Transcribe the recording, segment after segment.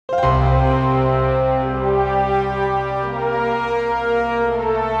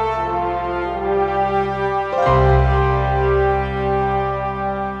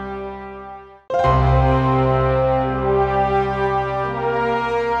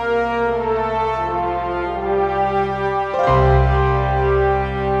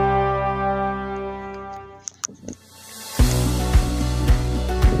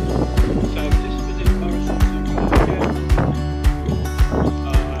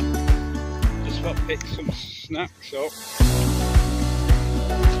got to pick some snacks up.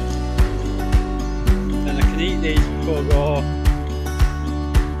 Then I can eat these before I go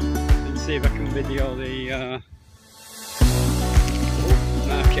and see if I can video the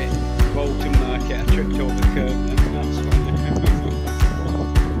market, Bolton market. I tripped over the curb then, that's funny.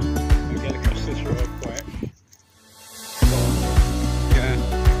 I'll get across this road quick. So, yeah,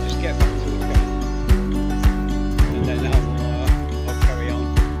 just get back to the car and then I'll carry on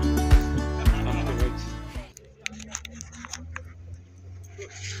afterwards.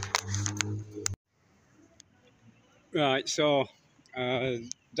 Right, so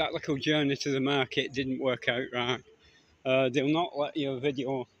that little journey to the market didn't work out right. They'll not let you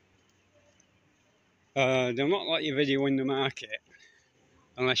video. They'll not let you video in the market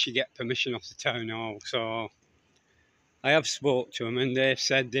unless you get permission off the town hall. So I have spoke to them, and they've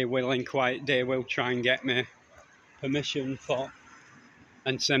said they will they will try and get me permission for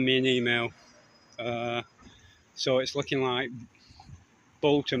and send me an email. So it's looking like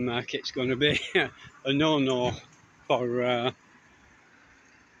Bolton market's going to be a no-no for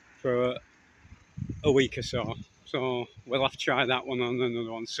a week or so. So we'll have to try that one on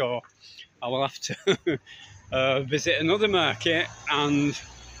another one. So I will have to visit another market and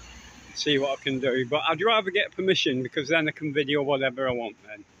see what I can do. But I'd rather get permission, because then I can video whatever I want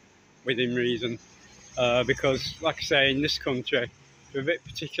then, within reason. Because like I say, in this country, we're a bit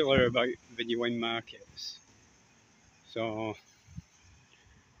particular about videoing markets. So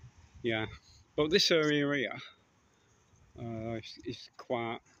yeah, but this area here is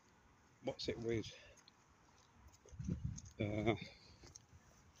quite, what's it with?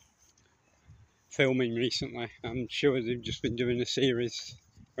 Filming recently. I'm sure they've just been doing a series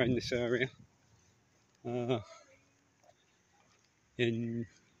around this area in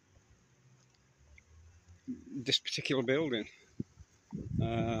this particular building.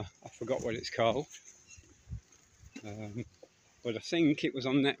 I forgot what it's called, but I think it was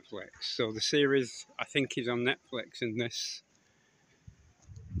on Netflix. So the series, I think, is on Netflix, and this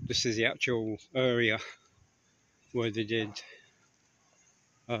is the actual area where they did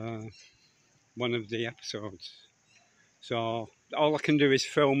one of the episodes. So all I can do is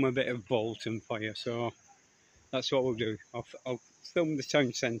film a bit of Bolton for you. So that's what we'll do. I'll film the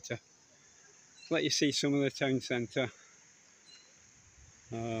town centre, let you see some of the town centre,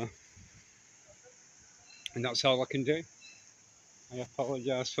 and that's all I can do. I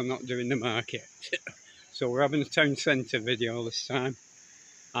apologise for not doing the market. So we're having a town centre video this time,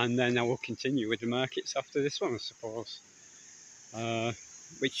 and then I will continue with the markets after this one, I suppose,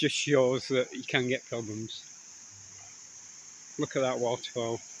 which just shows that you can get problems. Look at that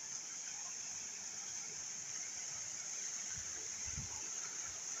waterfall.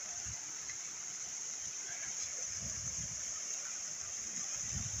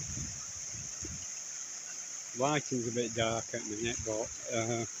 Lighting's a bit dark at the minute, but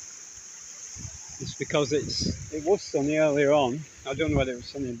it's because it was sunny earlier on. I don't know whether it was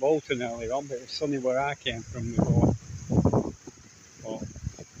sunny in Bolton earlier on, but it was sunny where I came from before. But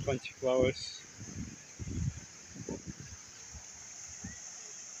 24 hours.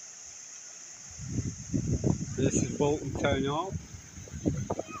 This is Bolton Town Hall.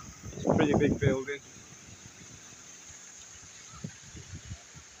 It's a pretty big building.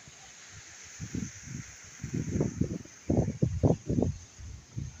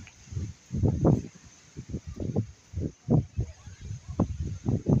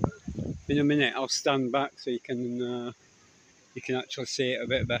 In a minute I'll stand back so you can actually see it a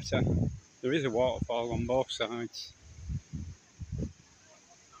bit better. There is a waterfall on both sides.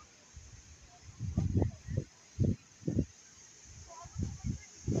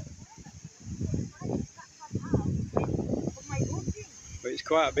 But it's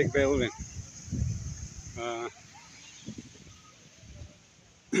quite a big building.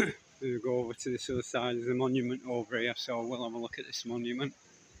 We'll go over to this other side. There's a monument over here, so we'll have a look at this monument.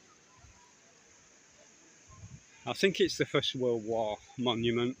 I think it's the First World War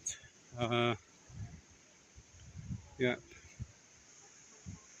monument. Yep.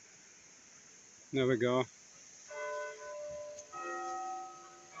 There we go.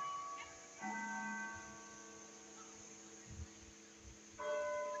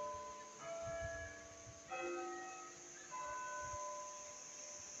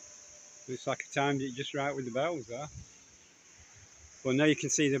 Looks like I timed it just right with the bells there. Well, now you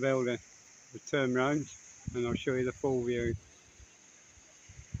can see the building. We'll turn round and I'll show you the full view.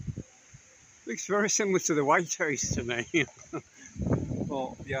 Looks very similar to the White House to me.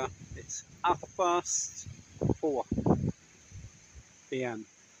 But yeah, it's 4:30 PM.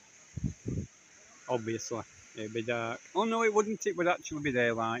 Obviously, it'd be dark. Oh no, it wouldn't. It would actually be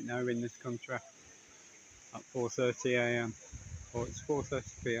daylight now in this country. at 4:30 a.m. or it's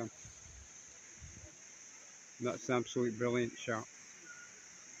 4:30 p.m. That's an absolutely brilliant shot.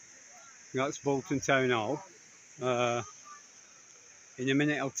 That's Bolton Town Hall. In a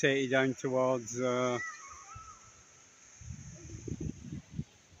minute I'll take you down towards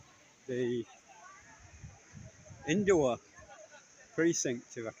the indoor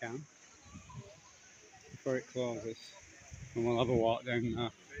precinct if I can, before it closes, and we'll have a walk down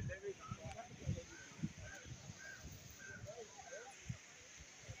there.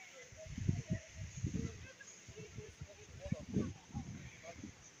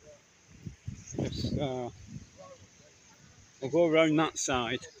 Just, we'll go around that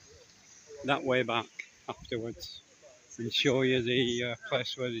side, that way back afterwards, and show you the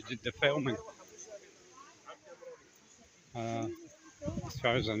place where they did the filming, as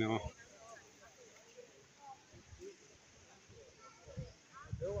far as I know.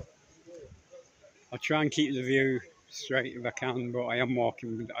 I'll try and keep the view straight if I can, but I am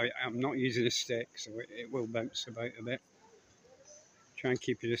walking, I'm not using a stick, so it will bounce about a bit. Try and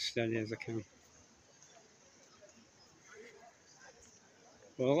keep it as steady as I can.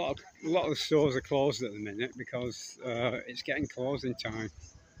 Well, a lot of the stores are closed at the minute because it's getting closing time.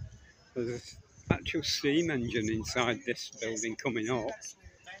 There's an actual steam engine inside this building coming up.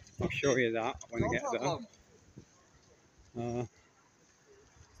 I'll show you that when I get there.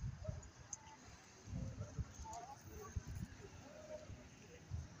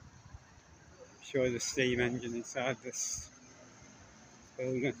 Show you the steam engine inside this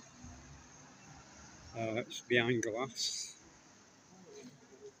building. It's behind glass.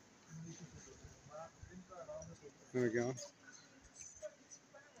 There we go.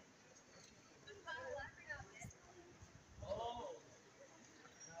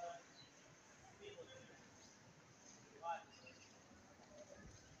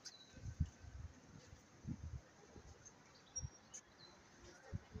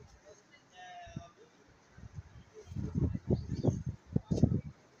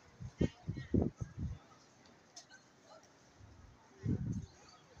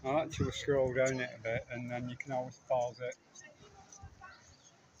 I'll actually scroll down it a bit, and then you can always pause it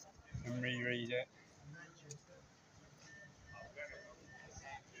and reread it.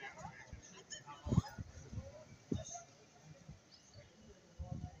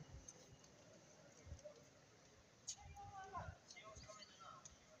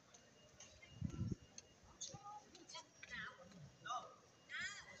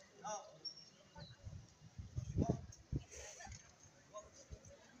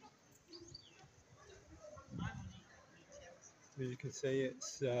 As you can see,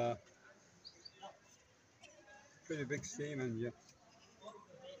 it's pretty big steam engine.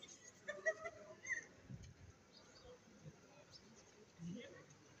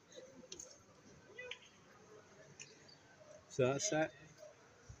 So that's it.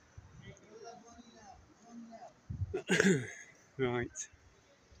 Right,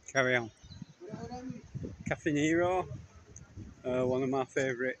 carry on. Caffè Nero, one of my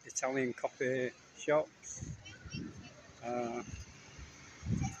favourite Italian coffee shops.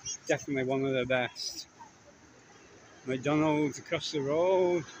 Definitely one of the best. McDonald's across the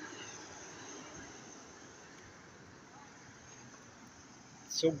road.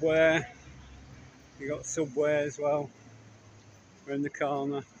 Subway. You got Subway as well. Around the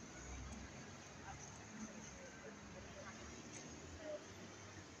corner.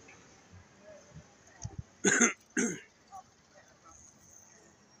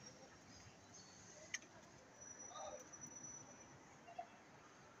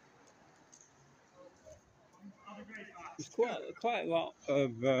 There's quite a lot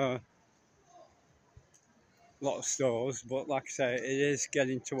of stores, but like I say, it is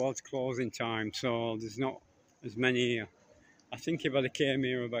getting towards closing time, so there's not as many here. I think if I came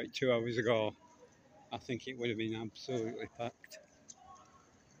here about 2 hours ago, I think it would have been absolutely packed.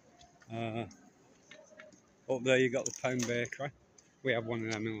 Up there you got the Pound Bakery. We have one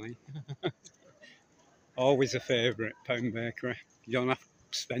of them in Lee. Always a favourite, Pound Bakery. You don't have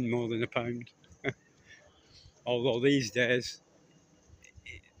to spend more than £1. Although these days,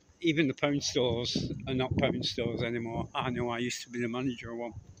 even the pound stores are not pound stores anymore. I know I used to be the manager of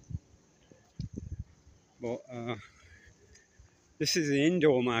one. But this is the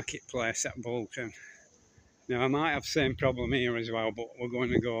indoor marketplace at Bolton. Now I might have the same problem here as well, but we're going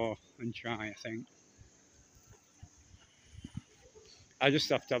to go and try, I think. I just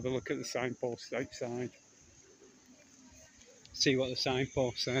have to have a look at the signpost outside. See what the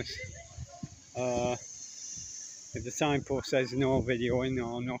signpost says. If the signpost says no videoing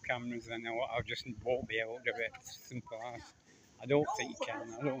or no cameras, then I just won't be able to do it. Simple as. I don't think you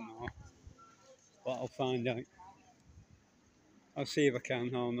can, I don't know. but I'll find out. I'll see if I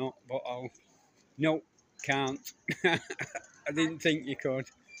can or not, but nope, can't. I didn't think you could.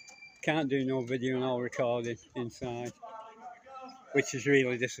 Can't do no video nor recording inside, which is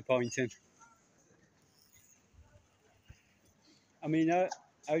really disappointing. I mean, how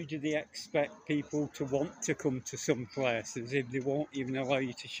do they expect people to want to come to some places if they won't even allow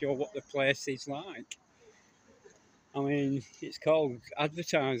you to show what the place is like? I mean, it's called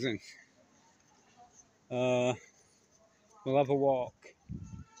advertising. We'll have a walk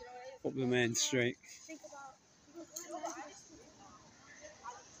up the main street.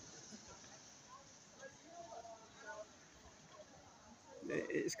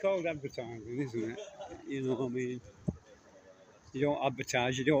 It's called advertising, isn't it? You know what I mean? You don't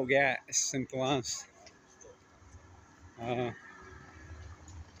advertise, you don't get. As simple as. Uh,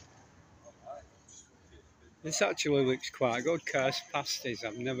 this actually looks quite good. Cars pasties.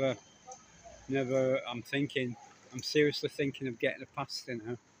 I'm thinking, I'm seriously thinking of getting a pasty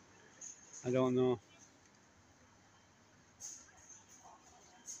now. I don't know.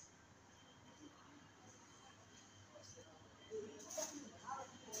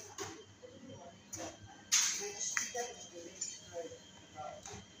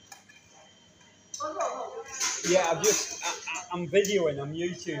 Yeah, I'm videoing, I'm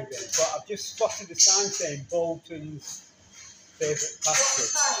YouTubing, but I've just spotted a sign saying Bolton's favourite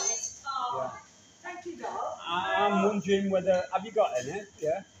pasty. Yeah. Thank you, dog. I'm wondering whether, have you got any?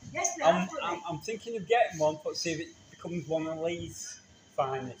 Yeah. Yes, I'm thinking of getting one, but see if it becomes one of Lee's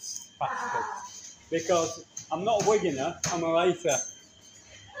finest pasties. Because I'm not a Wiganer, I'm a Later.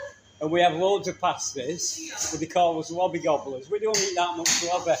 And we have loads of pasties, but they call us lobby gobblers. We don't eat that much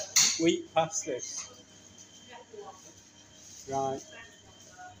lobby, we eat pasties. Right.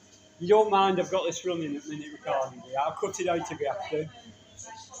 You don't mind, I've got this running at minute recording here. I'll cut it out if you have to.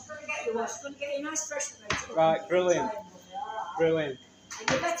 Right, brilliant. Brilliant. And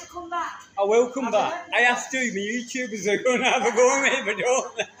you better come back. I will come back. I have to. My YouTubers are going to have a go at me, but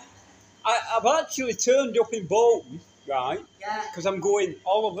don't they? I've actually turned up in Bolton, right? Yeah. Because I'm going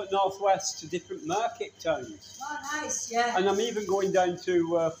all over the northwest to different market towns. Oh, nice, yeah. And I'm even going down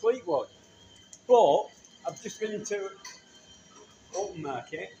to Fleetwood. But I've just been to Bolton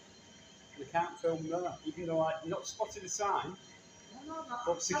Market and I can't film there, even though I've not spotted a sign. No.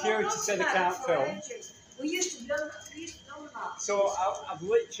 But security said I can't film. We used to know that. So I've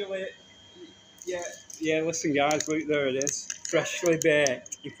literally, yeah, listen guys, look, there it is. Freshly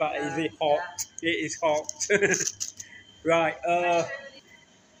baked. In fact, it is hot. It is hot. Right,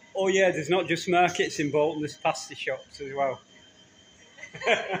 oh yeah, there's not just markets in Bolton, there's pasty shops as well.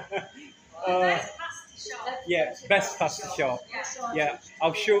 Yeah, best pasty shop. Yeah,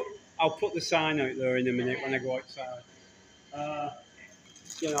 I'll put the sign out there in a minute when I go outside.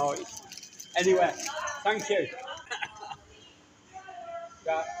 You know, anyway, thank you.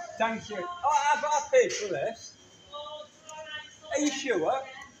 Right, thank you. Oh, I paid for this. Are you sure?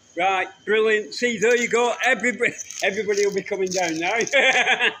 Right, brilliant. See, there you go. Everybody will be coming down now.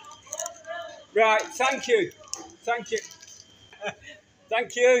 Right, thank you. Thank you.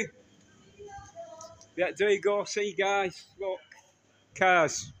 Thank you. Yeah, there you go. See, guys, look.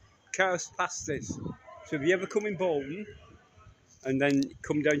 Cars pasties. So if you ever come in Bolton, and then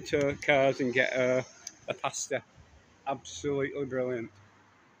come down to Cars and get a pasta, absolutely brilliant.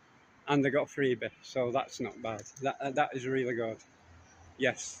 And they got freebie, so that's not bad. That is really good.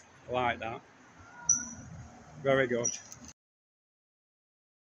 Yes, I like that. Very good.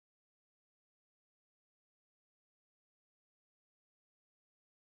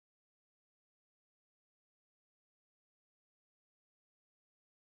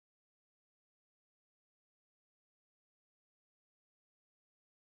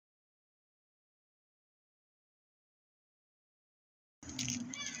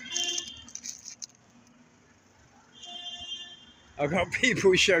 I've got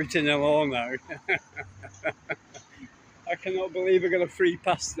people shouting hello now. I cannot believe I got a free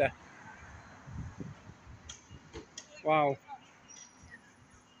pasta. Wow.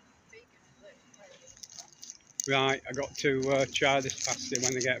 Right, I got to try this pasta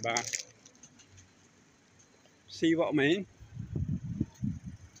when I get back. See what I mean?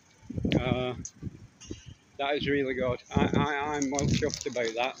 That is really good. I'm well chuffed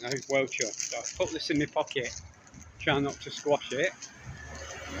about that now. Well chuffed. I'll put this in my pocket. Try not to squash it.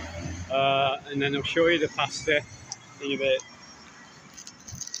 And then I'll show you the pasta in a bit.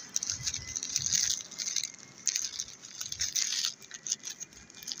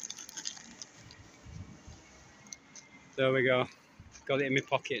 There we go. Got it in my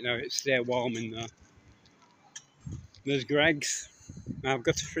pocket now. It's there warm in there. There's Greg's. Now I've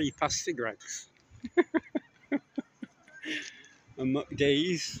got a free pasta Greg's. And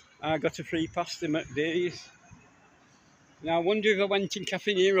McDee's. I got a free pastie McDee's. Now I wonder if I went in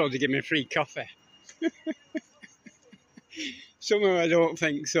Cafe Nero to give me free coffee. Somehow I don't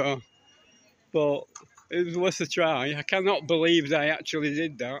think so. But it was worth a try. I cannot believe that I actually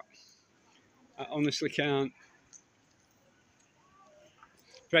did that. I honestly can't.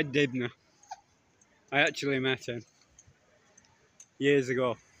 Fred Dibner. I actually met him years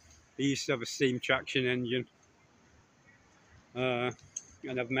ago. He used to have a steam traction engine.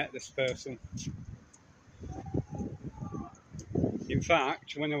 And I've met this person. In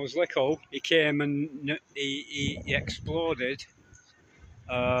fact, when I was little, he came and he exploded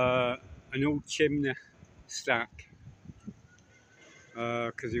an old chimney stack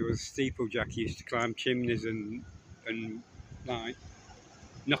because he was a steeplejack. He used to climb chimneys and like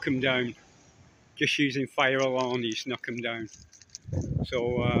knock them down. Just using fire alone, he used to knock them down.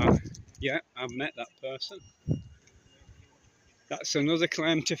 So yeah, I've met that person. That's another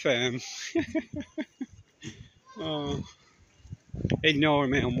claim to fame. Oh, ignore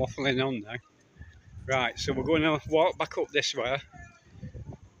me, I'm waffling on now. Right, so we're going to walk back up this way,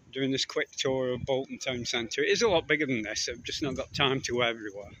 doing this quick tour of Bolton town centre. It is a lot bigger than this. I've just not got time to go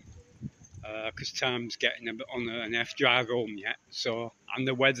everywhere because time's getting a bit on an F drive home yet. So, and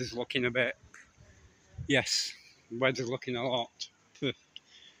the weather's looking a bit. Yes, the weather's looking a lot.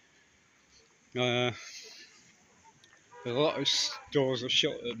 A lot of stores are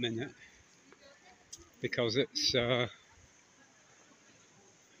shut at the minute because it's.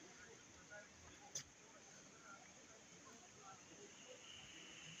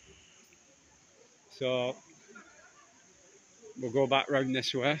 So we'll go back round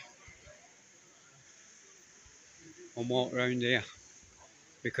this way and walk round here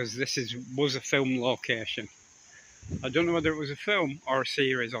because this was a film location. I don't know whether it was a film or a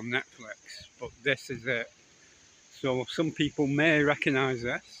series on Netflix, but this is it. So some people may recognise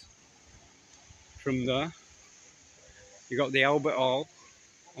this from there. You got the Albert Hall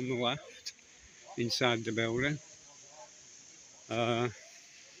on the left inside the building. And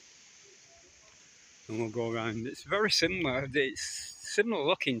we'll go around. It's very similar. It's similar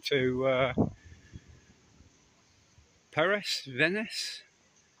looking to Paris, Venice.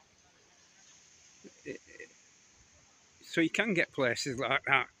 So you can get places like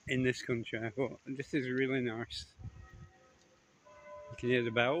that in this country, but this is really nice. You can hear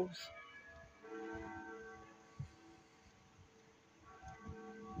the bells.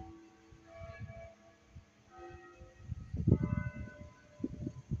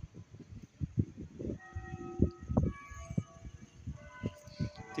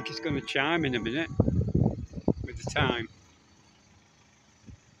 I think it's going to chime in a minute with the time.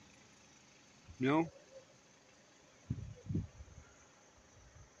 No?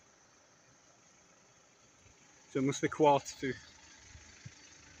 So it must be 1:45.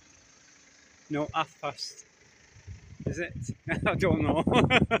 No, 1/2. Is it? I don't know.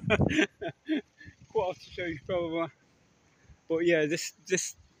 1:45 probably. But yeah,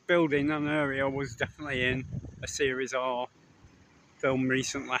 this building and area was definitely in a series or film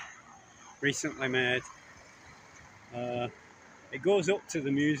recently made. It goes up to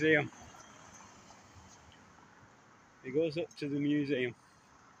the museum. It goes up to the museum.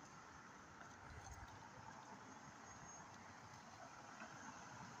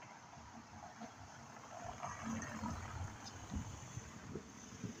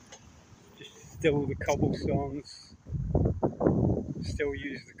 Just still the cobblestones. Still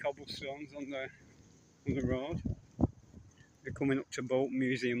use the cobblestones on the road. We're coming up to Bolton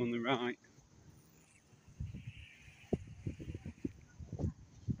Museum on the right.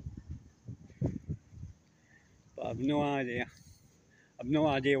 But I've no idea. I've no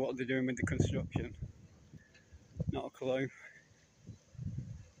idea what they're doing with the construction. Not a clue.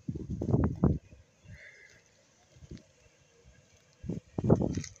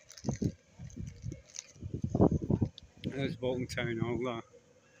 There's Bolton Town Hall there.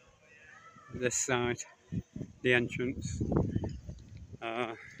 This side, the entrance.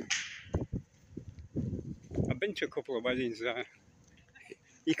 I've been to a couple of weddings there.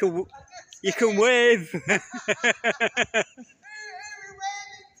 You can wave.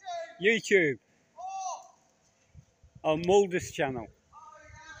 YouTube. On Mulders-channel.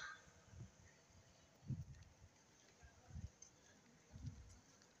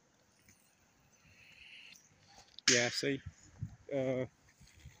 Yeah, see,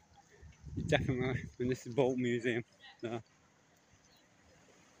 definitely. And this is Bolton Museum,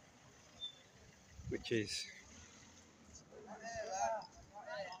 which is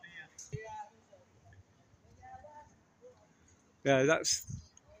yeah, that's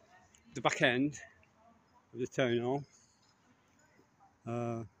the back end. of the town hall.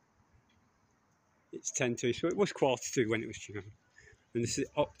 It's 10 to, so it was 1:45 when it was changed. And this is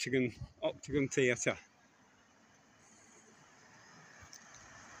Octagon Theatre.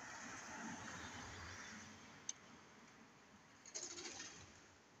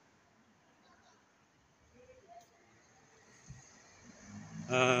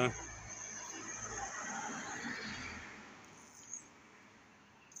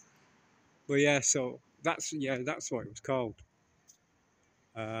 But yeah, so that's what it was called.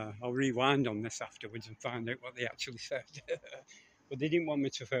 I'll rewind on this afterwards and find out what they actually said. But they didn't want me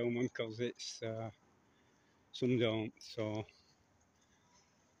to film them because it's some don't. So,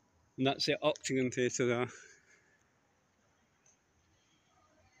 and that's it, Octagon Theatre there.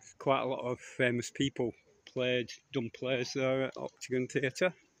 Quite a lot of famous people done plays there at Octagon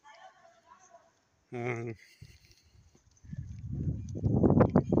Theatre. I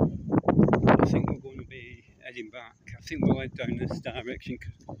think we're going to be heading back. I think we'll head down this direction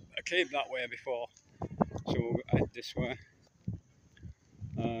because I came that way before, so we'll head this way.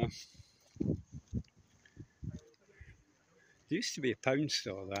 There used to be a pound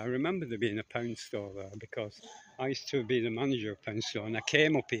store there. I remember there being a pound store there because I used to be the manager of a pound store and I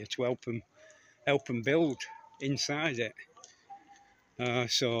came up here to help them build inside it.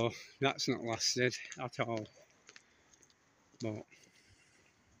 So that's not lasted at all. But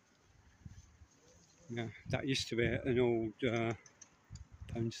yeah, that used to be an old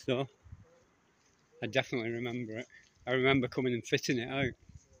pound store. I definitely remember it. I remember coming and fitting it out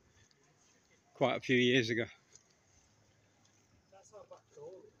quite a few years ago.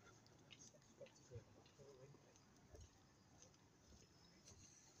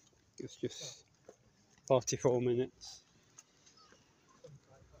 It's just 44 minutes.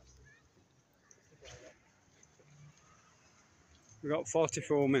 We've got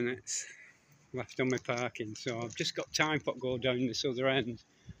 44 minutes left on my parking, so I've just got time for to go down this other end.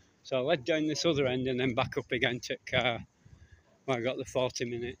 So I'll head down this other end and then back up again to the car. Well, I've got the 40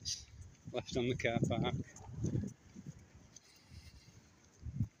 minutes left on the car park.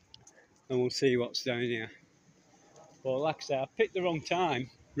 And we'll see what's down here. Well, like I say, I picked the wrong time,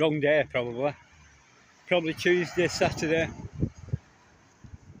 wrong day probably. Probably Tuesday, Saturday.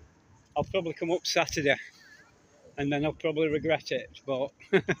 I'll probably come up Saturday and then I'll probably regret it, but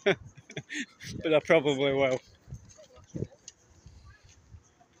but I probably will.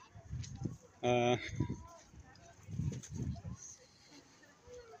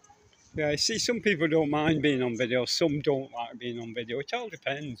 Yeah, I see some people don't mind being on video, some don't like being on video. It all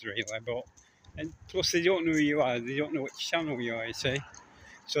depends really, but and plus they don't know who you are, they don't know which channel you are, you see.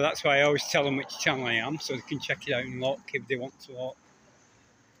 So that's why I always tell them which channel I am, so they can check it out and look if they want to look.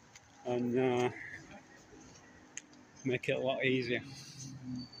 And make it a lot easier.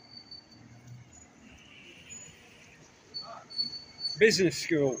 Business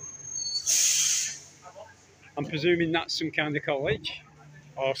school. I'm presuming that's some kind of college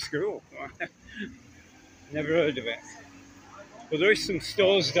or school. Never heard of it. But there is some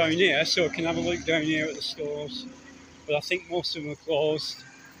stores down here, so I can have a look down here at the stores. But I think most of them are closed.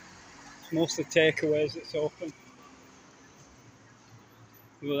 It's mostly takeaways that's open.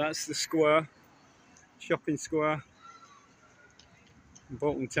 Well, that's the square, shopping square,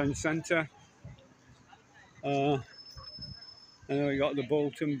 Bolton town centre. And we got the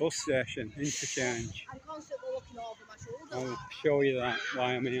Bolton bus station, interchange. I'm constantly looking over my shoulder. I'll show you that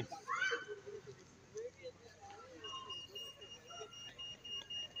while I'm here.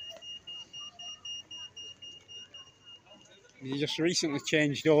 They just recently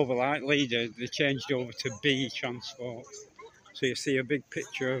changed over, like Leader, they changed over to bee transport. So you see a big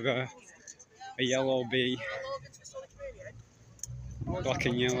picture of a yellow bee, black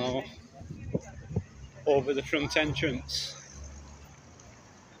and yellow, over the front entrance.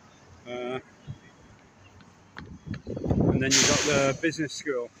 And then you've got the business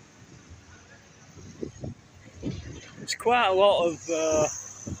school. There's quite a lot of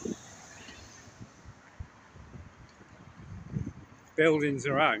buildings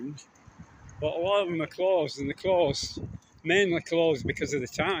around, but a lot of them are closed, and they're closed, mainly closed because of the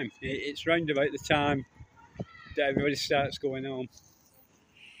time. It's round about the time that everybody starts going home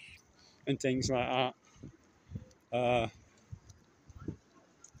and things like that.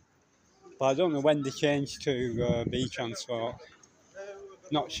 But I don't know when they changed to bee transport.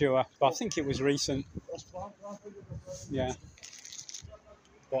 Not sure, but I think it was recent. Yeah.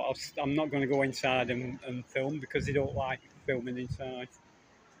 But I'm not going to go inside and film because they don't like filming inside.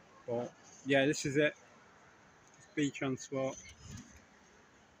 But yeah, this is it. Bee transport.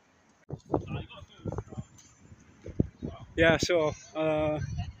 Yeah, so I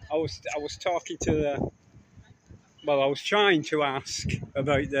was talking to well, I was trying to ask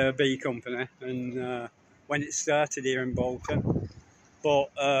about the bee company and when it started here in Bolton, but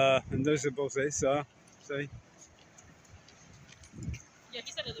and there's a buzzy, so see, Yeah,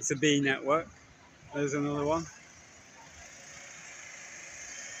 he said it. it's a bee network. There's another one,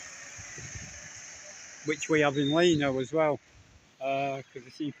 which we have in Lino as well, because they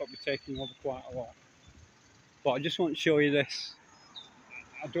seem probably taking over quite a lot. But I just want to show you this.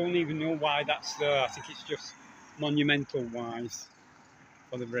 I don't even know why that's there. I think it's just monumental wise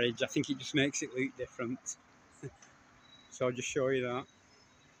for the bridge. I think it just makes it look different. So I'll just show you that.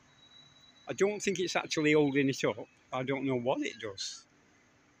 I don't think it's actually holding it up. I don't know what it does,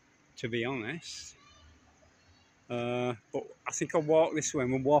 to be honest. But I think I'll walk this way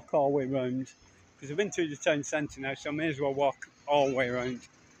and we'll walk all the way around. Because I've been through the town centre now, so I may as well walk all the way around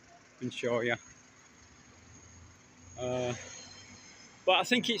and show you. But I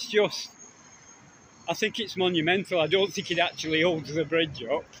think it's just, I think it's monumental. I don't think it actually holds the bridge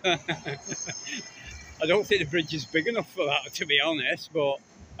up. I don't think the bridge is big enough for that, to be honest, but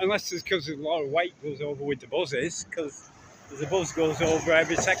unless it's because a lot of weight goes over with the buzzes, because the buzz goes over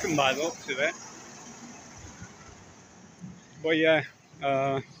every second by the looks of it. But yeah,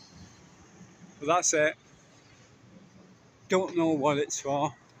 but that's it. Don't know what it's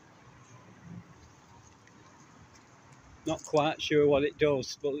for. Not quite sure what it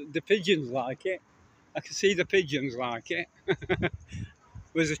does, but the pigeons like it. I can see the pigeons like it.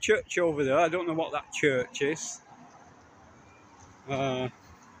 There's a church over there. I don't know what that church is. In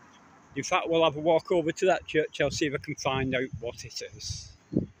fact, we'll have a walk over to that church. I'll see if I can find out what it is.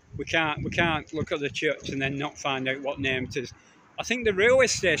 We can't look at the church and then not find out what name it is. I think the railway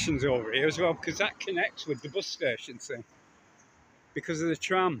station's over here as well, because that connects with the bus station, see, because of the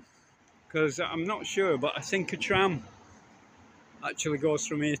tram. Because I'm not sure, but I think a tram actually goes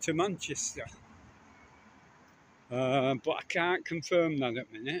from here to Manchester. But I can't confirm that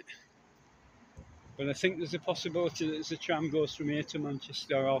at the minute. But I think there's a possibility that the tram goes from here to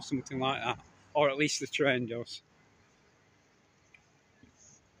Manchester or something like that. Or at least the train does.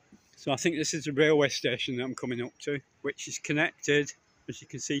 So I think this is the railway station that I'm coming up to, which is connected, as you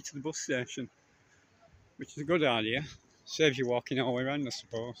can see, to the bus station. Which is a good idea. Saves you walking all the way around, I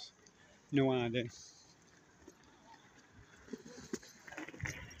suppose. No idea.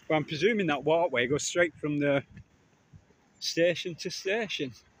 But I'm presuming that walkway goes straight from the station to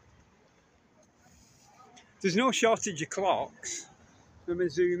station. There's no shortage of clocks. Let me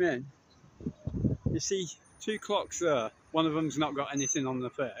zoom in. You see two clocks there. One of them's not got anything on the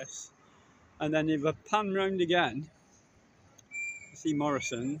face. And then if I pan round again, you see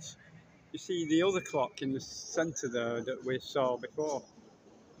Morrison's. You see the other clock in the centre there that we saw before.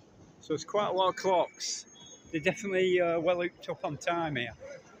 So it's quite a lot of clocks. They're definitely well hooked up on time here.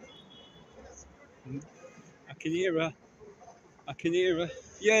 I can hear her. I can hear her.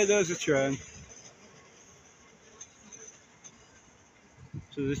 Yeah, there's a train.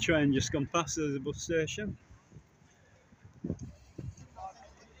 So the train just gone past, there's a bus station.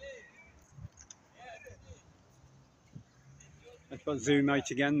 If I zoom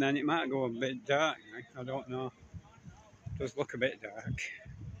out again, then it might go a bit dark now. I don't know. It does look a bit dark.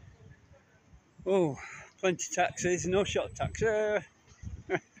 Oh, plenty of taxis, no shot taxi.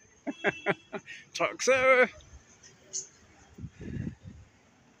 Taxi!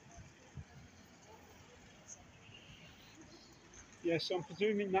 Yeah, so I'm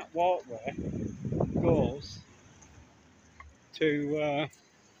presuming that walkway goes to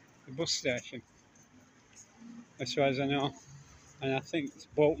the bus station, as far as I know. And I think it's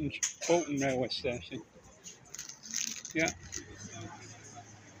Bolton railway station. Yeah.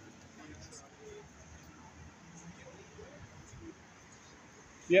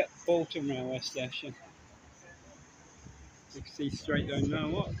 Yeah, Bolton railway station. You can see straight down there,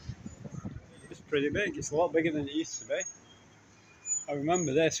 look. It's pretty big, it's a lot bigger than it used to be. I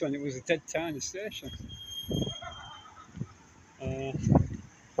remember this when it was a dead tiny station.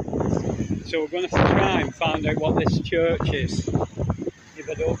 So we're going to try and find out what this church is, if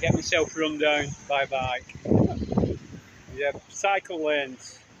I don't get myself run down by bike. Yeah, cycle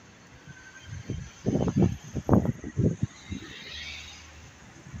lanes.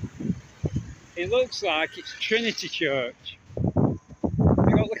 It looks like it's Trinity Church.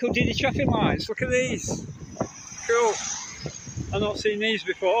 They've got little diddy traffic lights, look at these. Cool. I've not seen these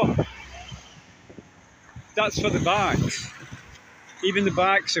before. That's for the bikes. Even the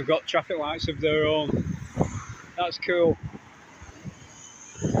bikes have got traffic lights of their own. That's cool.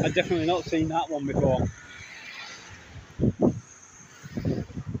 I've definitely not seen that one before.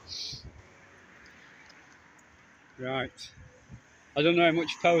 Right. I don't know how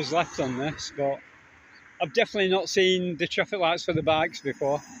much power's left on this, but I've definitely not seen the traffic lights for the bikes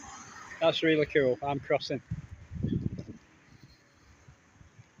before. That's really cool. I'm crossing.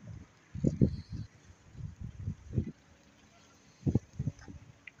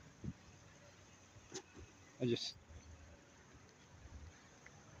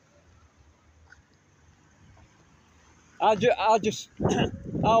 I just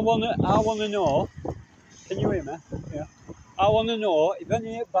I wanna know. Can you hear me? Yeah. I wanna know if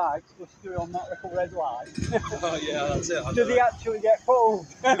any of the bikes go through on that little red light. Oh yeah, that's it. Do they actually get pulled?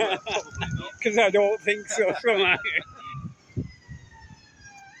 Because I don't think so. Like,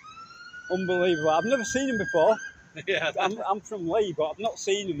 unbelievable. I've never seen them before. Yeah. I'm from Lee, but I've not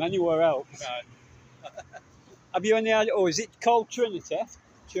seen them anywhere else. Right. Have you any idea? Oh, is it called Trinity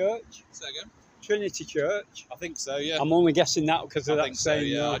Church? Say again? Trinity Church. I think so. Yeah. I'm only guessing that because of I that think so.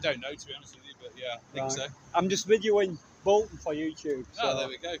 saying. Yeah. I don't know, to be honest with you, but yeah, I think so. I'm just videoing Bolton for YouTube. So. Oh, there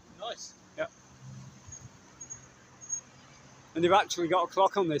we go. Nice. Yeah. And they've actually got a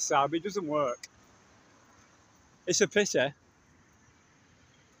clock on this side, but it doesn't work. It's a pity.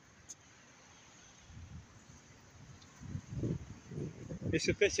 It's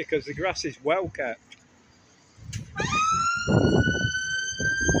a pity because the grass is well kept.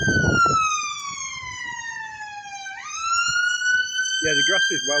 Yeah, the grass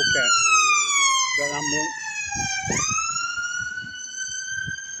is well kept. Got an ambulance.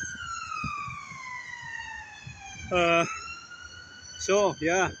 So,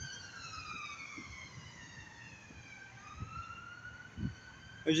 yeah.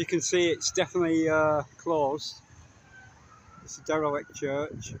 As you can see, it's definitely closed. It's a derelict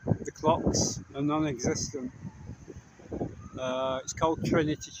church. The clocks are non-existent. It's called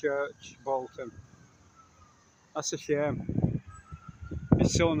Trinity Church, Bolton. That's a shame.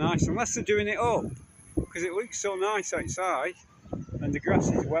 It's so nice, unless they're doing it up, because it looks so nice outside, and the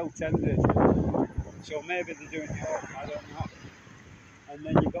grass is well tended. So maybe they're doing it up, I don't know. And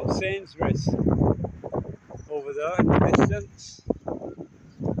then you've got Sainsbury's over there in the distance,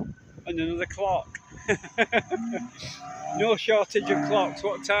 and another clock. No shortage of clocks.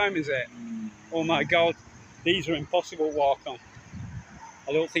 What time is it? Oh my God, these are impossible to walk on.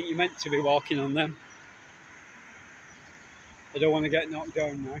 I don't think you're meant to be walking on them. I don't want to get knocked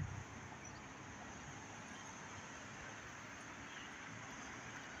down now.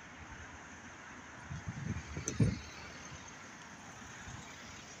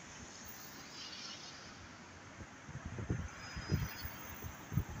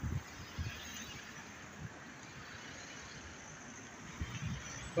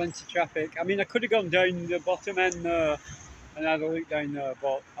 Plenty of traffic. I mean, I could have gone down the bottom end there and had a look down there,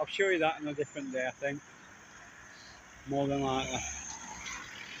 but I'll show you that on a different day, I think. More than likely.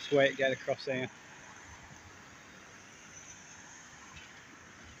 Just wait to get across here.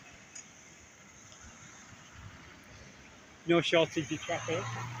 No shortage of traffic.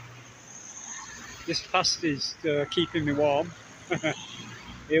 This pastie's keeping me warm.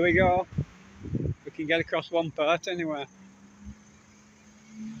 Here we go. We can get across one part anywhere.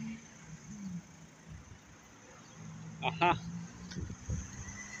 Aha.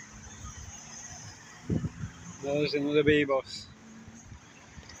 There's another bee bus.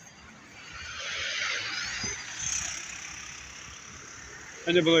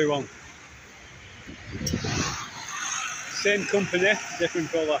 And a blue one. Same company,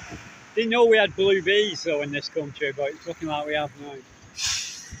 different colour. Didn't know we had blue bees though in this country, but it's looking like we have now.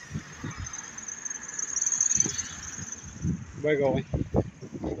 We're going.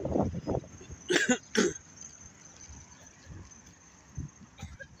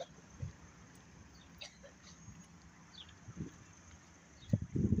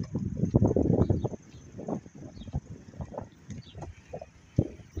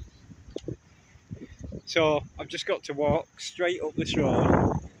 So I've just got to walk straight up this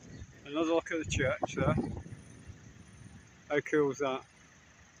road. Another look at the church there. How cool is that?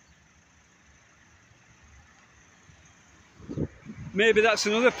 Maybe that's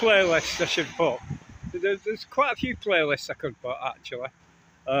another playlist I should put. There's quite a few playlists I could put actually.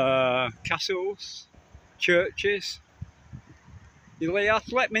 Castles, churches. You'll have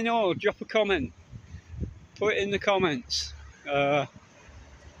to let me know, drop a comment. Put it in the comments.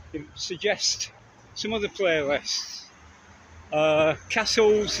 Suggest some other playlists.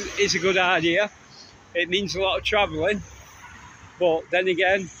 Castles is a good idea. It means a lot of travelling, but then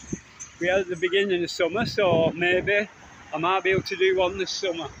again, we are at the beginning of summer, so maybe I might be able to do one this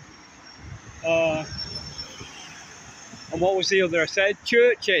summer. And what was the other I said?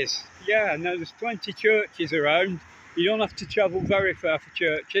 Churches. Yeah, now there's plenty of churches around. You don't have to travel very far for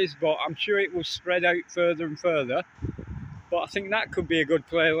churches, but I'm sure it will spread out further and further. But I think that could be a good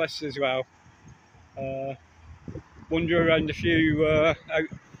playlist as well. Wander around a few,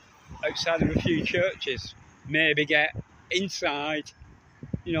 outside of a few churches. Maybe get inside,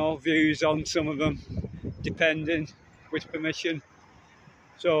 you know, views on some of them, depending, with permission.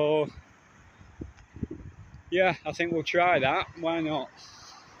 So, yeah, I think we'll try that. Why not?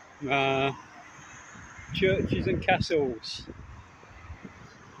 Churches and castles.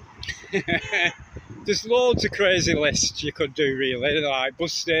 There's loads of crazy lists you could do, really, like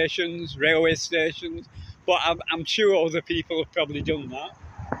bus stations, railway stations, but I'm sure other people have probably done that.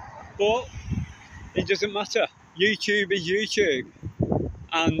 But it doesn't matter. YouTube is YouTube,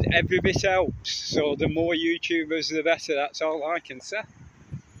 and every bit helps. So the more YouTubers, the better. That's all I can say.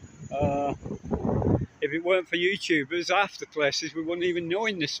 If it weren't for YouTubers, half the places we wouldn't even know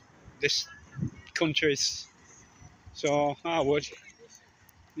in this countries. So I would,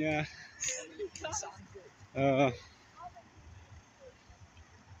 yeah.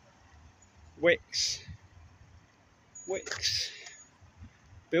 Wicks,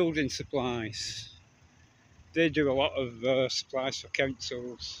 building supplies. They do a lot of supplies for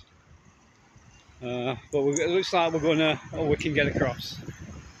councils. But it looks like we're gonna, we can get across.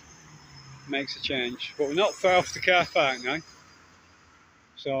 Makes a change. But we're not far off the car park now.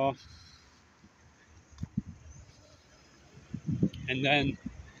 So, and then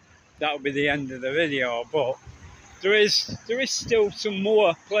that'll be the end of the video. But there is still some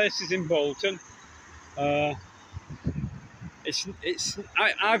more places in Bolton. I've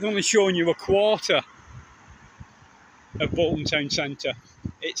only shown you a quarter of Bolton Town Centre.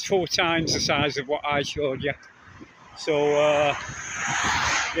 It's 4 times the size of what I showed you. So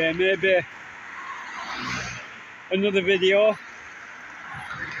yeah, maybe another video.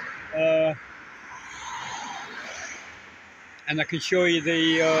 And I can show you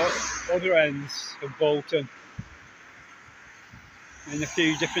the other ends of Bolton in a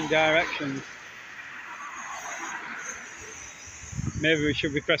few different directions. Maybe we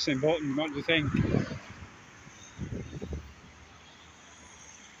should be pressing a button, what do you think?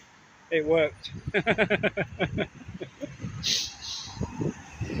 It worked.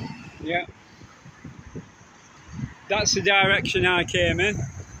 Yeah. That's the direction I came in.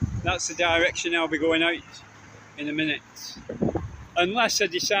 That's the direction I'll be going out in a minute. Unless I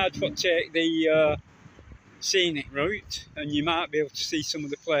decide to take the scenic route, and you might be able to see some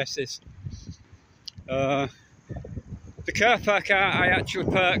of the places. The car park I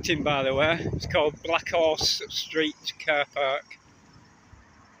actually parked in, by the way, it's called Black Horse Street Car Park.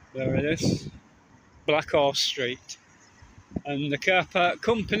 There it is, Black Horse Street. And the car park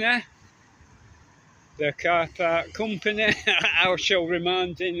company, I shall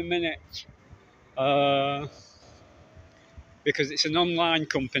remind in a minute. Because it's an online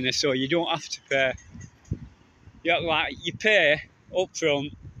company, so you don't have to pay. You pay up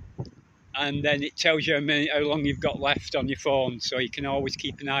front, and then it tells you how long you've got left on your phone, so you can always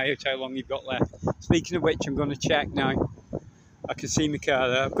keep an eye out how long you've got left. Speaking of which, I'm going to check now. I can see my car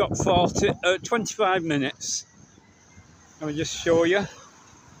there. I've got 25 minutes. Let me just show you.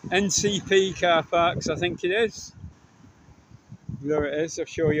 NCP car parks, I think it is. There it is. I'll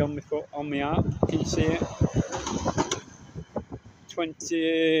show you on my app. Can you see it?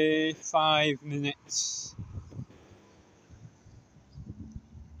 25 minutes.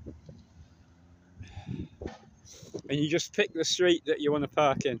 And you just pick the street that you want to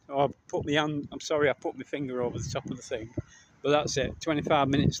park in. Oh, I'm sorry, I put my finger over the top of the thing. But that's it, 25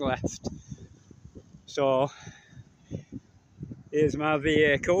 minutes left. So, here's my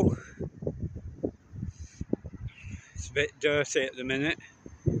vehicle. It's a bit dirty at the minute.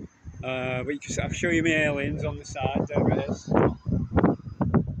 But I'll show you my aliens on the side, there it is.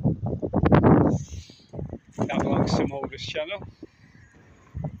 That belongs to Mulders-channel.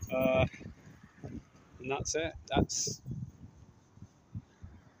 And that's it.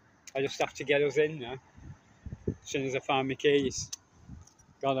 I just have to get us in now. As soon as I find my keys.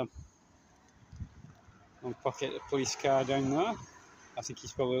 Got them. I'll pocket the police car down there. I think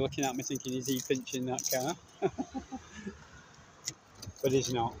he's probably looking at me thinking, is he pinching that car? But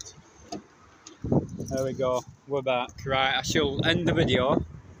he's not. There we go. We're back. Right, I shall end the video.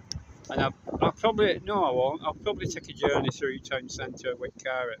 And I'll probably, no I won't, I'll probably take a journey through town centre with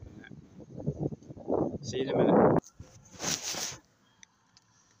car at the minute. See you in a minute.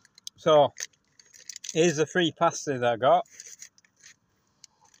 So, here's the free pastie that I got.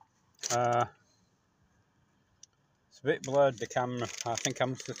 It's a bit blurred, the camera. I think I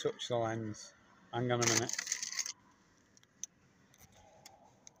must have touched the lens. Hang on a minute.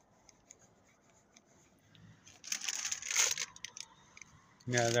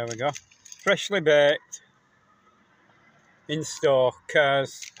 Yeah, there we go. Freshly baked, in store,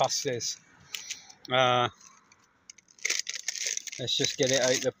 cars, pasties. Let's just get it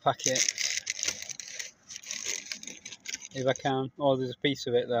out of the packet if I can. Oh, there's a piece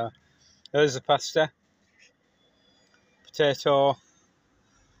of it there. There's the pasta, potato,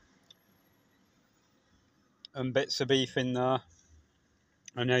 and bits of beef in there.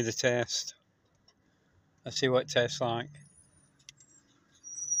 I know the taste. Let's see what it tastes like.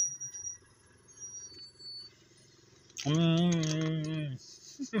 Mmm.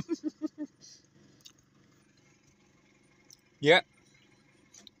 Yeah.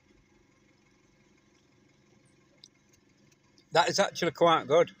 That is actually quite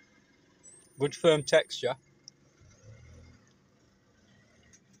good. Good firm texture.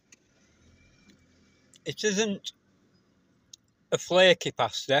 It isn't a flaky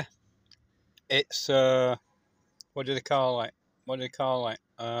pasta. It's what do they call it? What do they call it?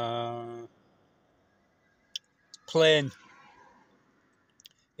 Plain.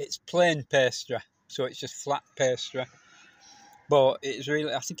 It's plain pastry, so it's just flat pastry. But it's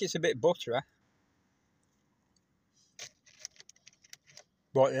really, I think it's a bit buttery.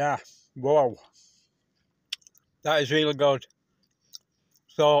 But yeah, whoa, that is really good.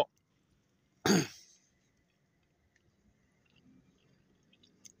 So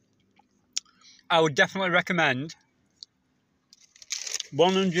I would definitely recommend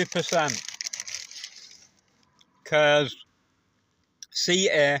 100% Cars,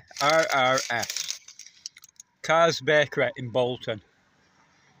 C-A-R-R-S, Cars Bakery in Bolton.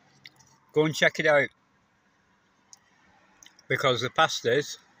 Go and check it out, because the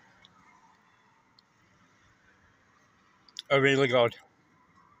pasties are really good.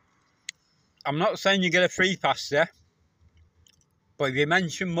 I'm not saying you get a free pasta, but if you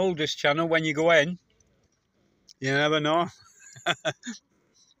mention Mulders-channel when you go in, you never know.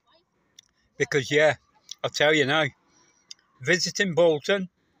 Because yeah, I'll tell you now, visiting Bolton,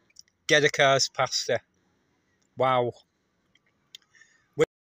 get a Cars pasta. Wow.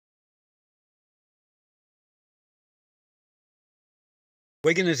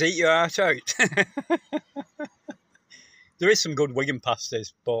 Wiganers eat your heart out. There is some good Wigan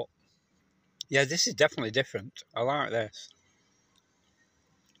pasties, but yeah, this is definitely different. I like this.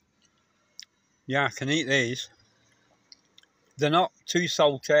 Yeah, I can eat these. They're not too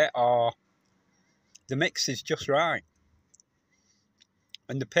salty, or the mix is just right.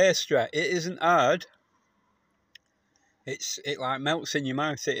 And the pastry, it isn't hard. It like melts in your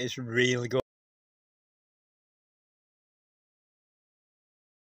mouth. It is really good.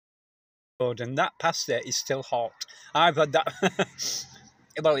 And that pasta is still hot. I've had that.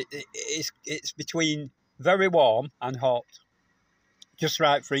 Well, it's between very warm and hot, just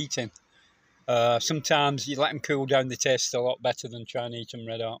right for eating. Sometimes you let them cool down, they taste a lot better than trying to eat them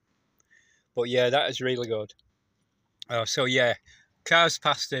red hot. But yeah, that is really good. So yeah, Cars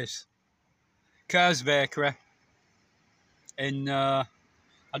Pasties, Cars Bakery in, I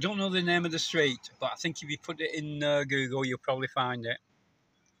don't know the name of the street, but I think if you put it in Google, you'll probably find it.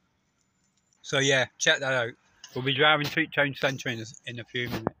 So yeah, check that out. We'll be driving through town centre in a few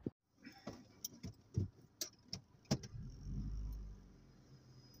minutes.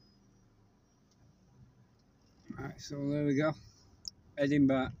 Right, so there we go. Heading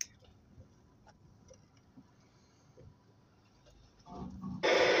back.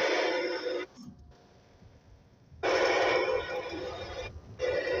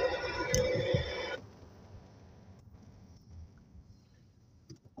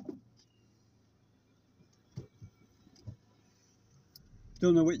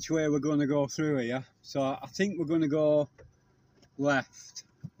 Don't know which way we're going to go through here, so I think we're going to go left.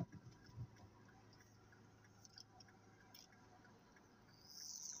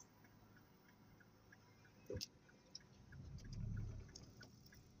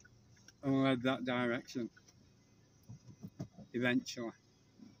 And we'll head that direction eventually.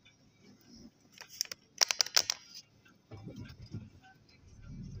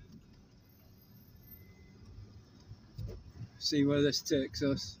 See where this takes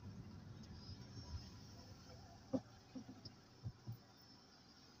us.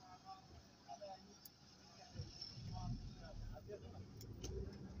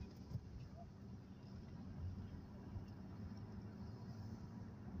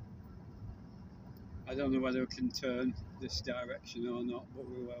 I don't know whether we can turn this direction or not, but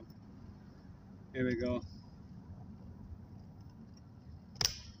we will. Here we go.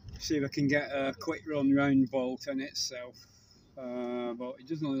 See if I can get a quick run round Bolton itself. But it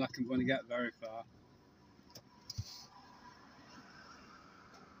doesn't look like I'm going to get very far.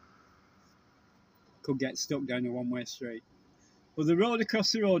 Could get stuck down a one-way street. But the road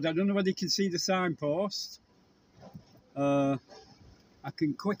across the road, I don't know whether you can see the signpost. I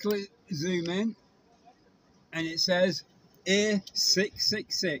can quickly zoom in. and it says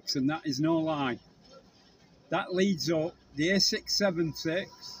A666, and that is no lie. That leads up, the A676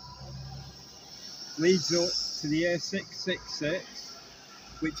 leads up to the A666,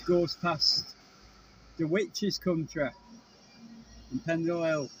 which goes past the Witches' Country and Pendle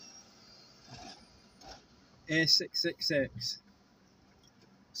Hill. A666.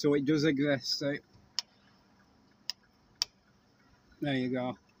 So it does exist. So there you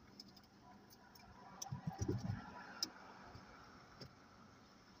go.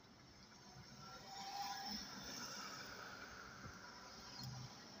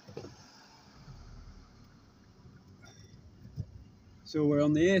 So we're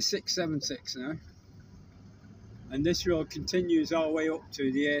on the A676 now, and this road continues all the way up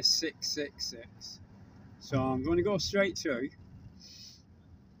to the A666. So I'm going to go straight through,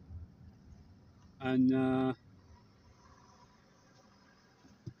 and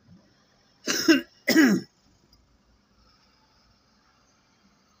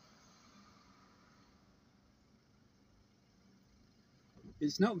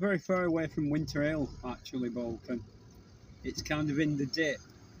it's not very far away from Winter Hill, actually, Bolton. It's kind of in the dip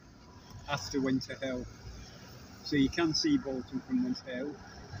after Winter Hill. So you can see Bolton from Winter Hill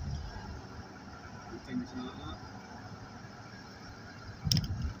and things like that.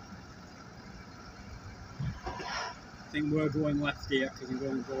 I think we're going left here because we're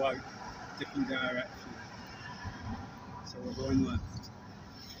going to go out a different direction. So we're going left.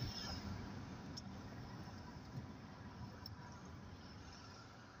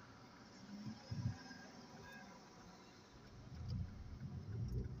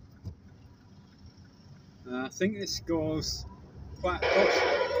 I think this goes quite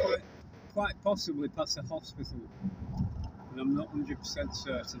possibly past the hospital, and I'm not 100%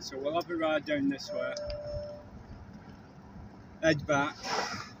 certain. So we'll have a ride down this way, head back,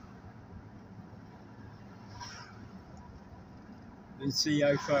 and see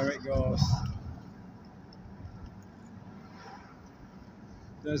how far it goes.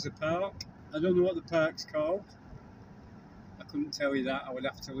 There's a park. I don't know what the park's called. I couldn't tell you that. I would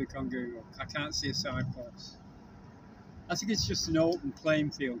have to look on Google. I can't see a signpost. I think it's just an open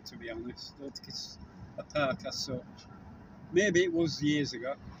playing field, to be honest. I don't think it's a park as such. Maybe it was years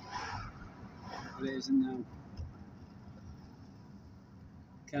ago, but it isn't now.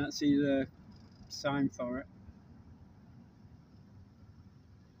 Can't see the sign for it.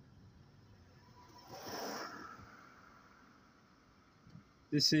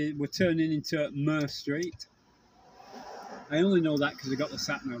 We're turning into Mur Street. I only know that because I got the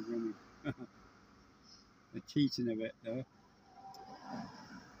sat nav running. They're cheating a bit though.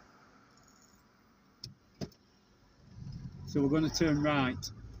 So we're going to turn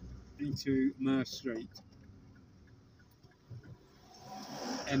right into Mur Street.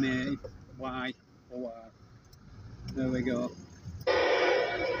 M-A-Y-O-R. There we go.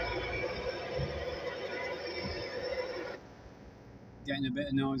 Getting a bit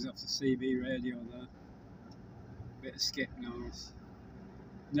of noise off the CB radio there. Bit of skip noise.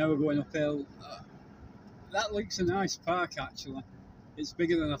 Now we're going uphill. That looks a nice park actually. It's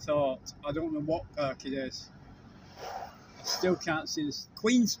bigger than I thought. I don't know what park it is. I still can't see this.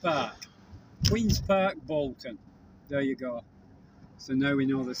 Queen's Park. Queen's Park, Bolton. There you go. So now we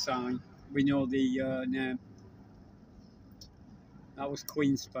know the sign. We know the name. That was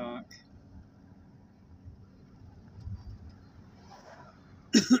Queen's Park.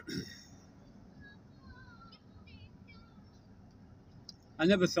 I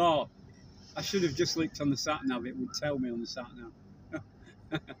never thought. I should have just looked on the sat nav. It would tell me on the sat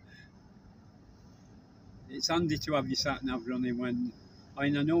nav. It's handy to have your sat nav running when. I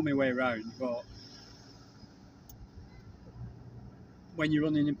mean, I know my way around, but when you're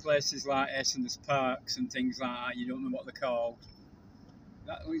running in places like this and there's parks and things like that, you don't know what they're called.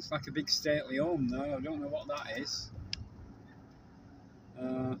 That looks like a big stately home though. I don't know what that is.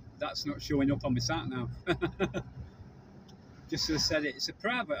 That's not showing up on my sat nav. Just as I said, it's a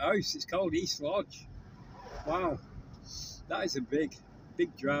private house. It's called East Lodge. Wow, that is a big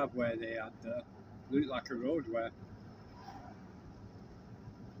driveway they had there. Looked like a roadway.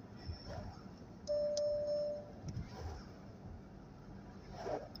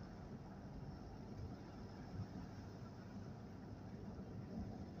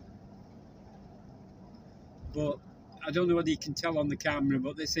 But I don't know whether you can tell on the camera,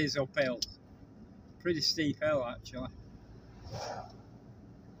 but this is uphill. Pretty steep hill actually.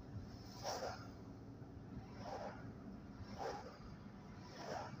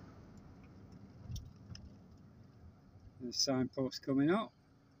 There's a signpost coming up.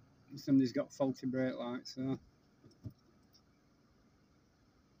 Somebody's got faulty brake lights there.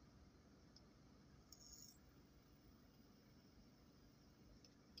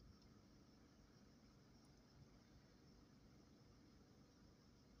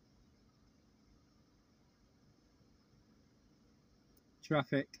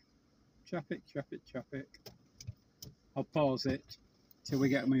 Traffic, traffic, traffic, traffic. I'll pause it till we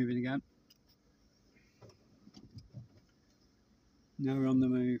get moving again. Now we're on the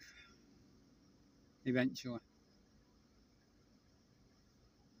move. Eventually,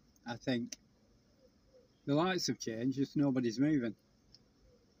 I think. The lights have changed, just nobody's moving.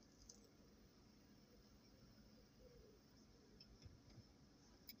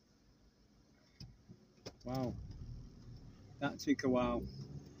 Wow, that took a while.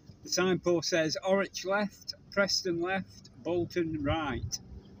 The signpost says Orwich left, Preston left, Bolton right.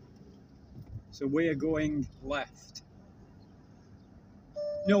 So we're going left.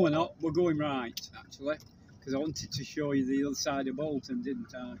 No, we're not. We're going right, actually, because I wanted to show you the other side of Bolton,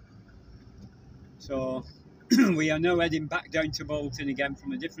 didn't I? So we are now heading back down to Bolton again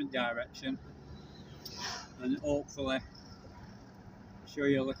from a different direction, and hopefully show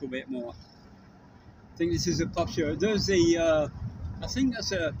you a little bit more. I think this is a posh area. There's the, I think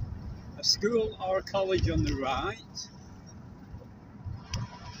that's a school or a college on the right.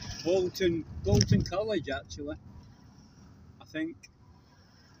 Bolton College, actually, I think.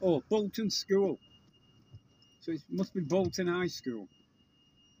 Oh, Bolton School. So it must be Bolton High School.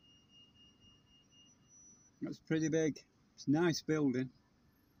 That's pretty big. It's a nice building.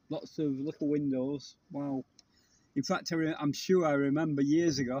 Lots of little windows. Wow. In fact, I'm sure I remember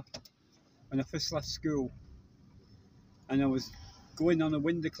years ago when I first left school and I was going on a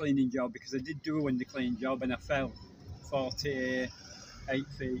window cleaning job, because I did do a window cleaning job and I fell 48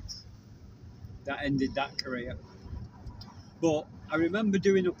 feet. That ended that career. But I remember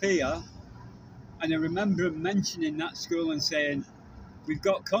doing up here, and I remember mentioning that school and saying, we've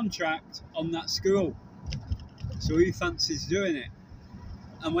got contract on that school, so who fancies doing it?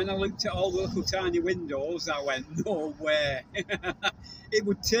 And when I looked at all the little tiny windows, I went, no way. It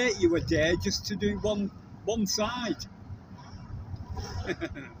would take you a day just to do one side.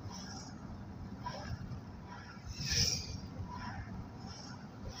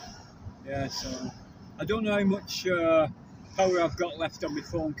 Yeah, so I don't know how much power I've got left on my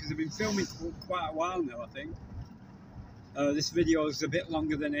phone, because I've been filming for quite a while now, I think. This video is a bit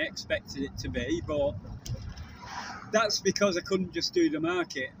longer than I expected it to be, but that's because I couldn't just do the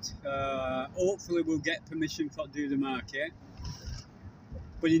market. Hopefully we'll get permission to do the market.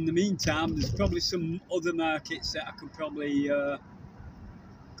 But in the meantime, there's probably some other markets that I could probably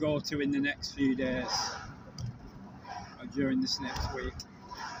go to in the next few days, or during this next week.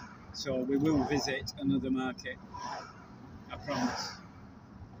 So we will visit another market, I promise.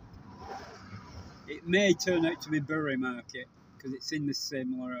 It may turn out to be Bury Market, because it's in the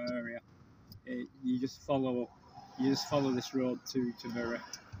similar area. You just follow this road to Bury.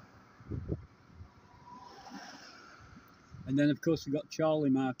 And then of course we've got Charlie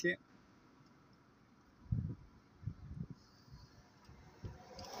Market.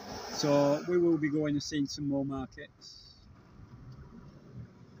 So we will be going and seeing some more markets.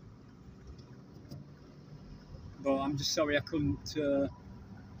 But I'm just sorry I couldn't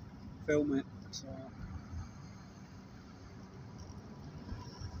film it. So.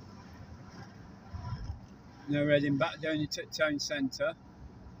 Now we're heading back down into the town centre.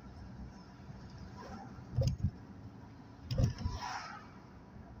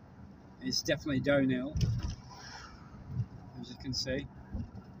 It's definitely downhill, as you can see.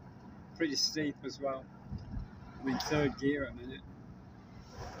 Pretty steep as well. I'm in third gear at the minute.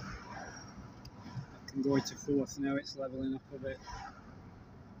 I can go into fourth now, it's levelling up a bit.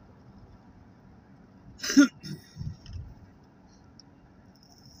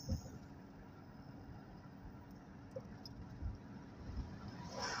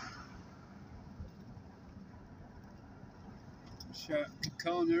 Sharp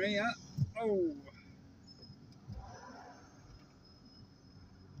corner here. Oh!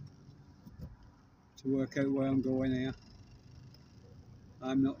 To work out where I'm going here.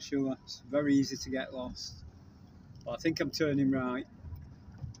 I'm not sure. It's very easy to get lost. But I think I'm turning right.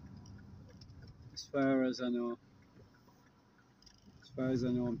 As far as I know. As far as I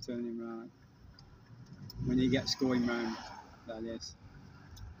know, I'm turning right. When he gets going round, that is.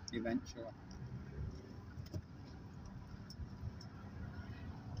 Eventually.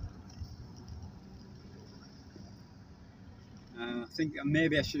 I think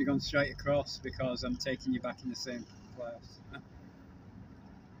maybe I should have gone straight across, because I'm taking you back in the same place.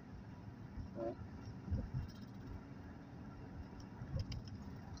 But.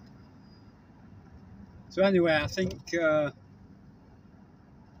 So anyway, I think I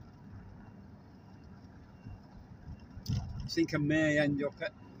may end up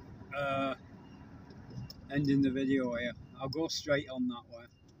at ending the video here. I'll go straight on that way.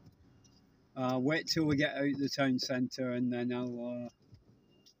 Wait till we get out of the town centre, and then I'll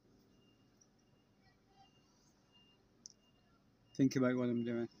think about what I'm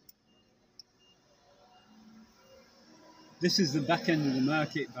doing. This is the back end of the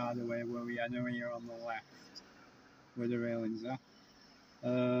market, by the way, where we are now here on the left, where the railings are.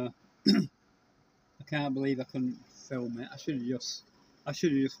 I can't believe I couldn't film it. I should have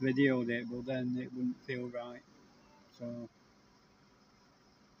just videoed it, but then it wouldn't feel right. So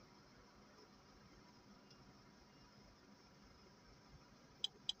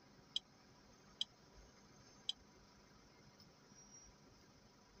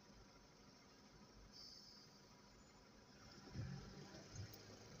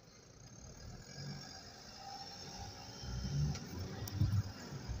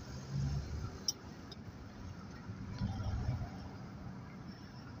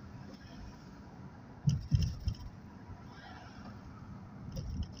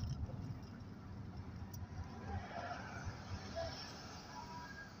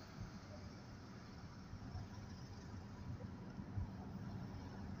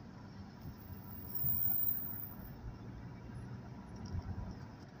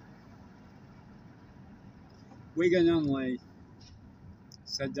Wigan only,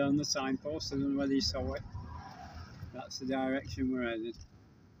 said down the signpost. I don't know whether you saw it. That's the direction we're heading.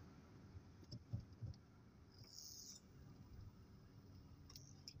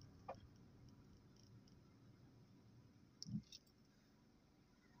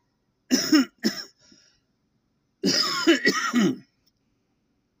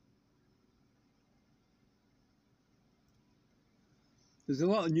 There's a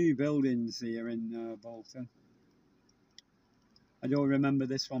lot of new buildings here in Bolton. I don't remember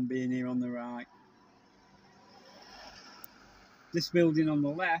this one being here on the right. This building on the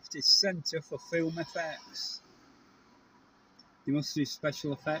left is Centre for Film Effects. They must do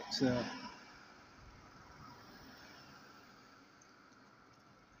special effects there.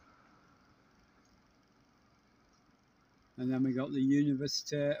 And then we got the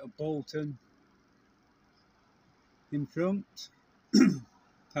University of Bolton in front,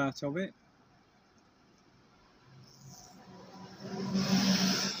 part of it.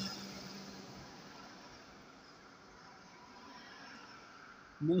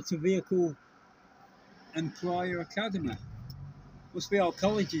 Motor Vehicle Employer Academy. Must be all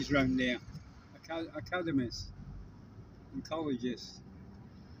colleges round here. Academies and colleges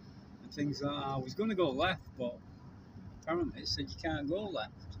and things like that. I was going to go left, but apparently it said you can't go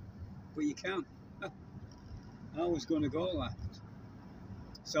left. But you can. I was going to go left.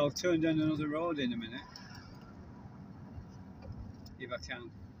 So I'll turn down another road in a minute. If I can.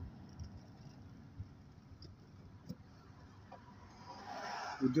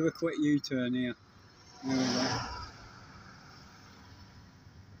 We'll do a quick U-turn here. There we go.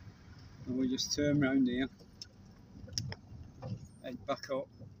 And we'll just turn round here. Head back up.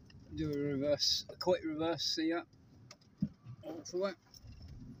 Do a reverse, a quick reverse here. Hopefully.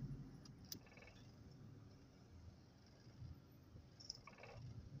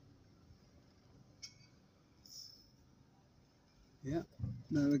 Yeah,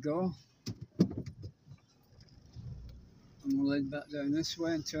 there we go. And we'll head back down this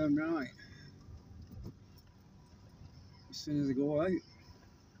way and turn right. As soon as I go out.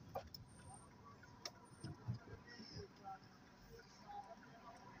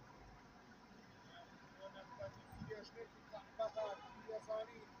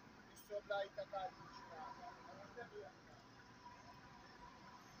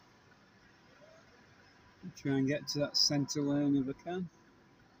 Try and get to that centre lane if I can.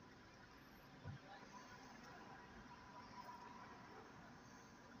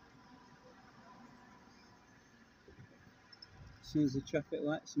 As soon as the traffic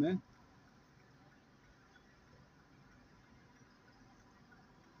lets me.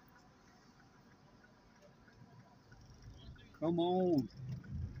 Come on.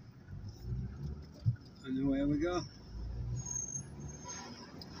 And away we go.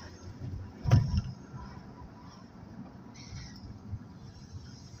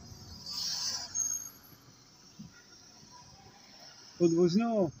 But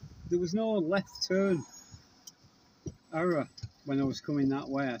there was no left turn arrow when I was coming that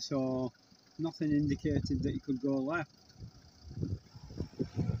way, so nothing indicated that you could go left.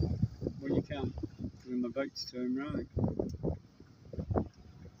 Well, you can, because I'm about to turn right.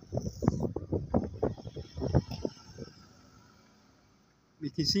 You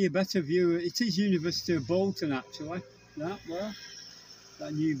can see a better view. It is University of Bolton actually, that there,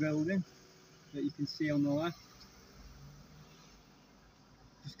 that new building that you can see on the left.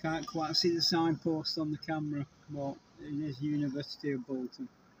 Just can't quite see the signpost on the camera, but it is University of Bolton.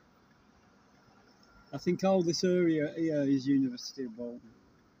 I think all this area here is University of Bolton.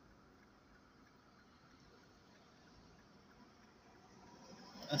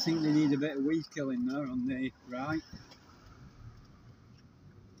 I think they need a bit of weed killing there on the right.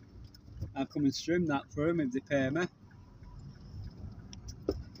 I'll come and trim that for them if they pay me.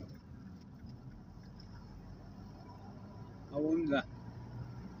 I wonder.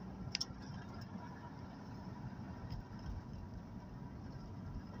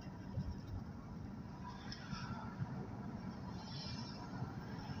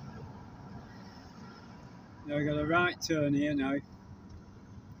 Now we've got a right turn here now,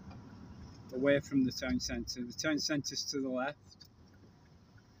 away from the town centre. The town centre's to the left.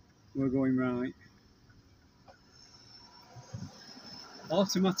 We're going right.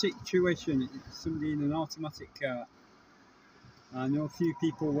 Automatic tuition, somebody in an automatic car. I know a few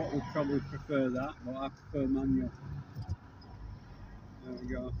people what would probably prefer that, but I prefer manual. There we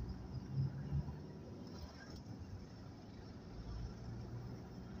go.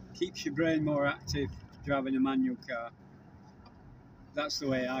 Keeps your brain more active driving a manual car. That's the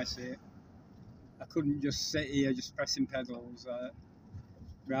way I see it. I couldn't just sit here just pressing pedals.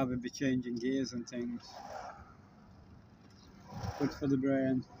 Rather be changing gears and things. Good for the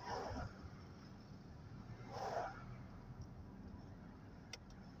brain.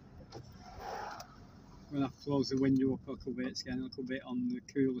 I'm going to have to close the window up a little bit. It's getting a little bit on the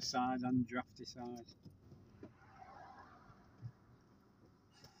cooler side and drafty side.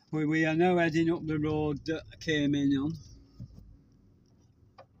 We are now heading up the road that I came in on.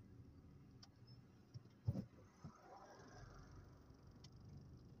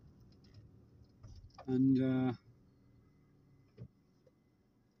 And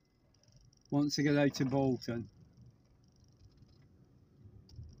once I get out to Bolton,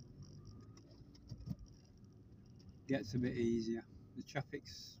 it gets a bit easier. The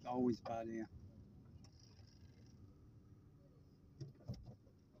traffic's always bad here.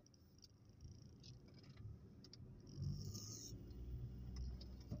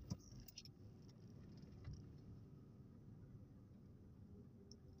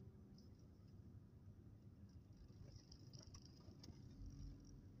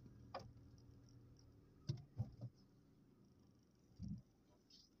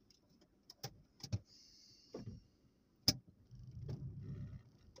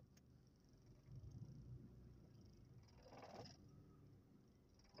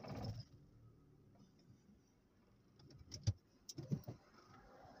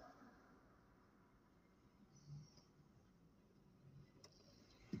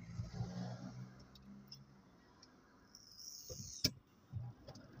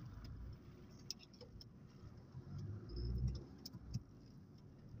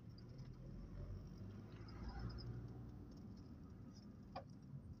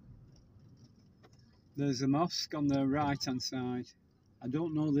 There's a mosque on the right hand side. I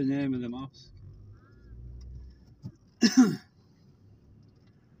don't know the name of the mosque.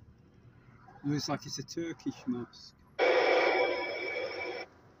 Looks like it's a Turkish mosque.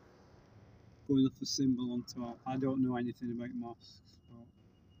 Going off a symbol on top. I don't know anything about mosques.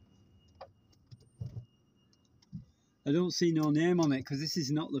 But I don't see no name on it because this is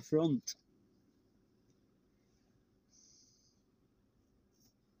not the front.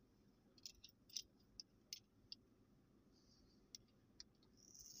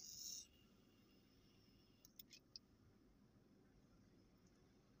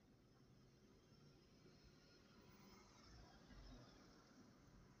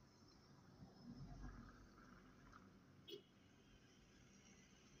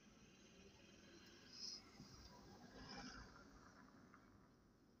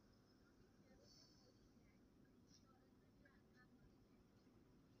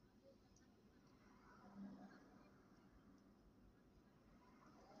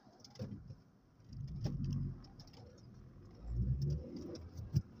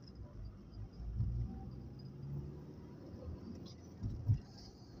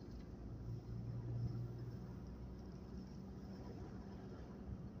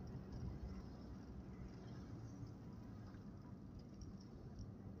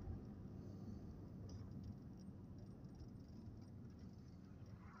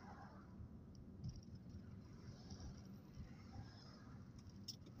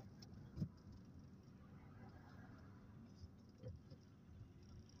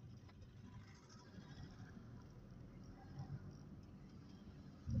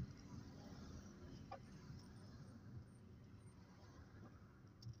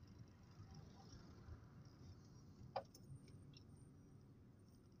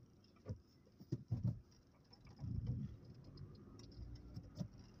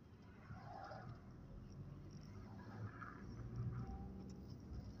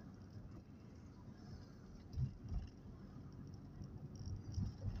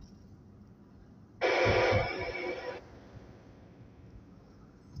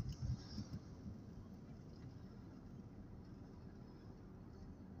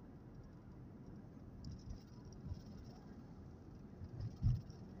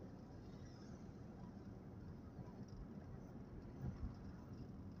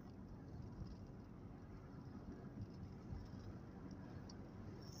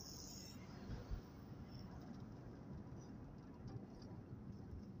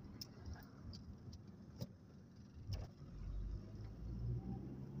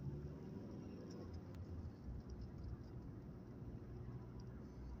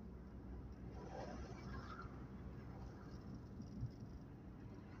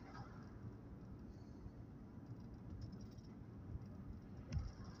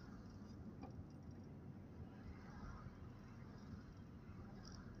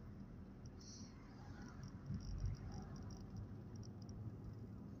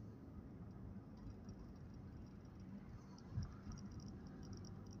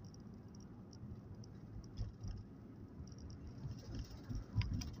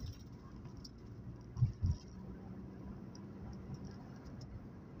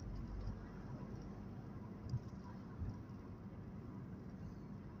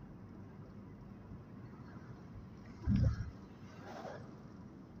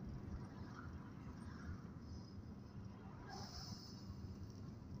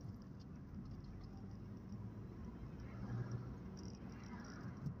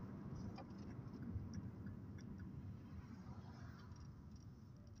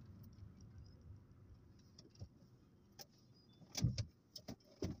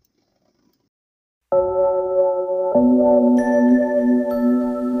 you.